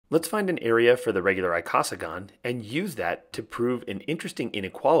Let's find an area for the regular icosagon and use that to prove an interesting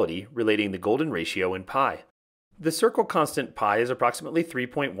inequality relating the golden ratio in pi. The circle constant pi is approximately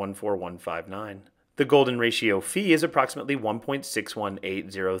 3.14159. The golden ratio phi is approximately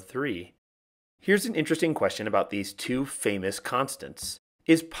 1.61803. Here's an interesting question about these two famous constants.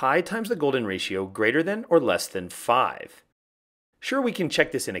 Is pi times the golden ratio greater than or less than 5? Sure, we can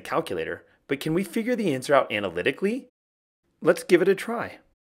check this in a calculator, but can we figure the answer out analytically? Let's give it a try.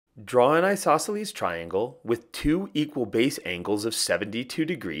 Draw an isosceles triangle with two equal base angles of 72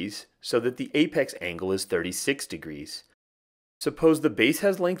 degrees so that the apex angle is 36 degrees. Suppose the base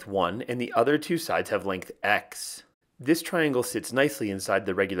has length 1 and the other two sides have length x. This triangle sits nicely inside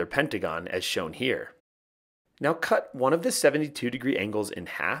the regular pentagon as shown here. Now cut one of the 72-degree angles in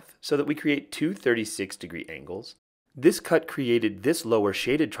half so that we create two 36-degree angles. This cut created this lower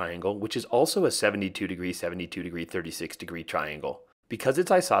shaded triangle, which is also a 72-degree, 72-degree, 36-degree triangle. Because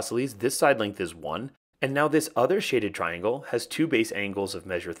it's isosceles, this side length is 1, and now this other shaded triangle has two base angles of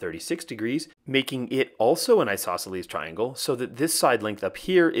measure 36 degrees, making it also an isosceles triangle so that this side length up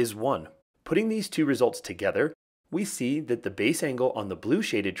here is 1. Putting these two results together, we see that the base angle on the blue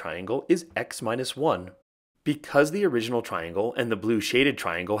shaded triangle is x minus 1. Because the original triangle and the blue shaded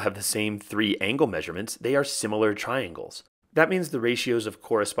triangle have the same three angle measurements, they are similar triangles. That means the ratios of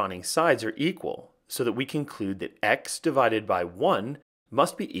corresponding sides are equal, so that we conclude that x divided by 1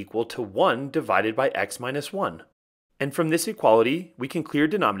 must be equal to 1 divided by x minus 1. And from this equality, we can clear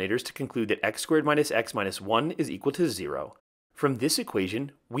denominators to conclude that x squared minus x minus 1 is equal to 0. From this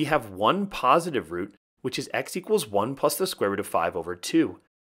equation, we have one positive root, which is x equals 1 plus the square root of 5 over 2.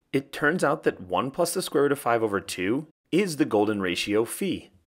 It turns out that 1 plus the square root of 5 over 2 is the golden ratio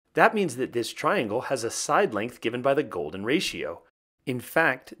phi. That means that this triangle has a side length given by the golden ratio. In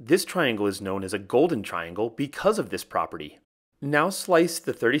fact, this triangle is known as a golden triangle because of this property. Now slice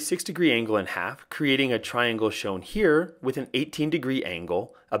the 36-degree angle in half, creating a triangle shown here with an 18-degree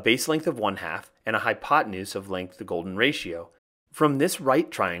angle, a base length of 1/2, and a hypotenuse of length the golden ratio. From this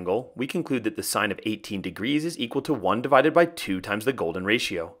right triangle, we conclude that the sine of 18 degrees is equal to 1 divided by 2 times the golden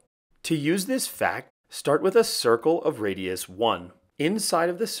ratio. To use this fact, start with a circle of radius 1. Inside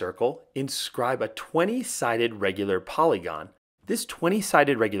of the circle, inscribe a 20-sided regular polygon. This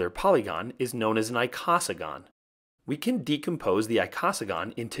 20-sided regular polygon is known as an icosagon. We can decompose the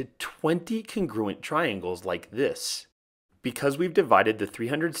icosagon into 20 congruent triangles like this. Because we've divided the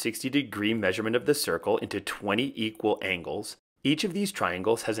 360-degree measurement of the circle into 20 equal angles, each of these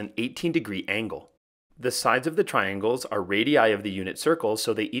triangles has an 18-degree angle. The sides of the triangles are radii of the unit circle,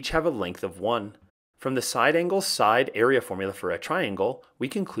 so they each have a length of 1. From the side angle side area formula for a triangle, we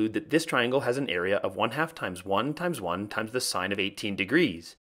conclude that this triangle has an area of 1/2 times 1 times 1 times the sine of 18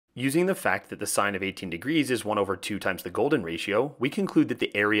 degrees. Using the fact that the sine of 18 degrees is 1 over 2 times the golden ratio, we conclude that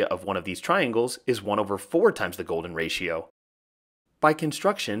the area of one of these triangles is 1 over 4 times the golden ratio. By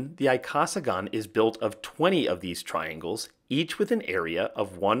construction, the icosagon is built of 20 of these triangles, each with an area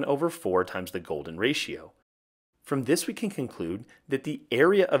of 1 over 4 times the golden ratio. From this we can conclude that the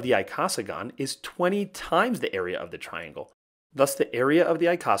area of the icosagon is 20 times the area of the triangle. Thus the area of the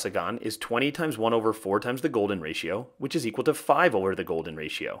icosagon is 20 times 1 over 4 times the golden ratio, which is equal to 5 over the golden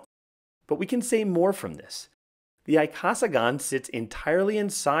ratio. But we can say more from this. The icosagon sits entirely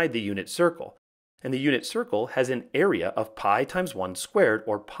inside the unit circle, and the unit circle has an area of pi times 1 squared,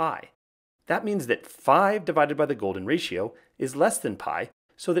 or pi. That means that 5 divided by the golden ratio is less than pi,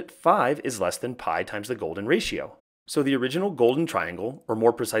 so that 5 is less than pi times the golden ratio. So the original golden triangle, or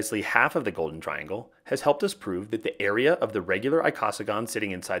more precisely half of the golden triangle, has helped us prove that the area of the regular icosagon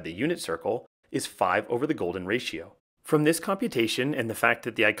sitting inside the unit circle is 5 over the golden ratio. From this computation and the fact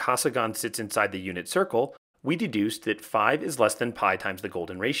that the icosagon sits inside the unit circle, we deduced that 5 is less than pi times the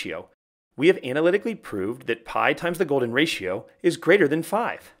golden ratio. We have analytically proved that pi times the golden ratio is greater than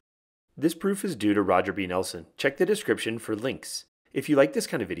 5. This proof is due to Roger B. Nelson. Check the description for links. If you like this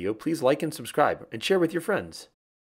kind of video, please like and subscribe and share with your friends.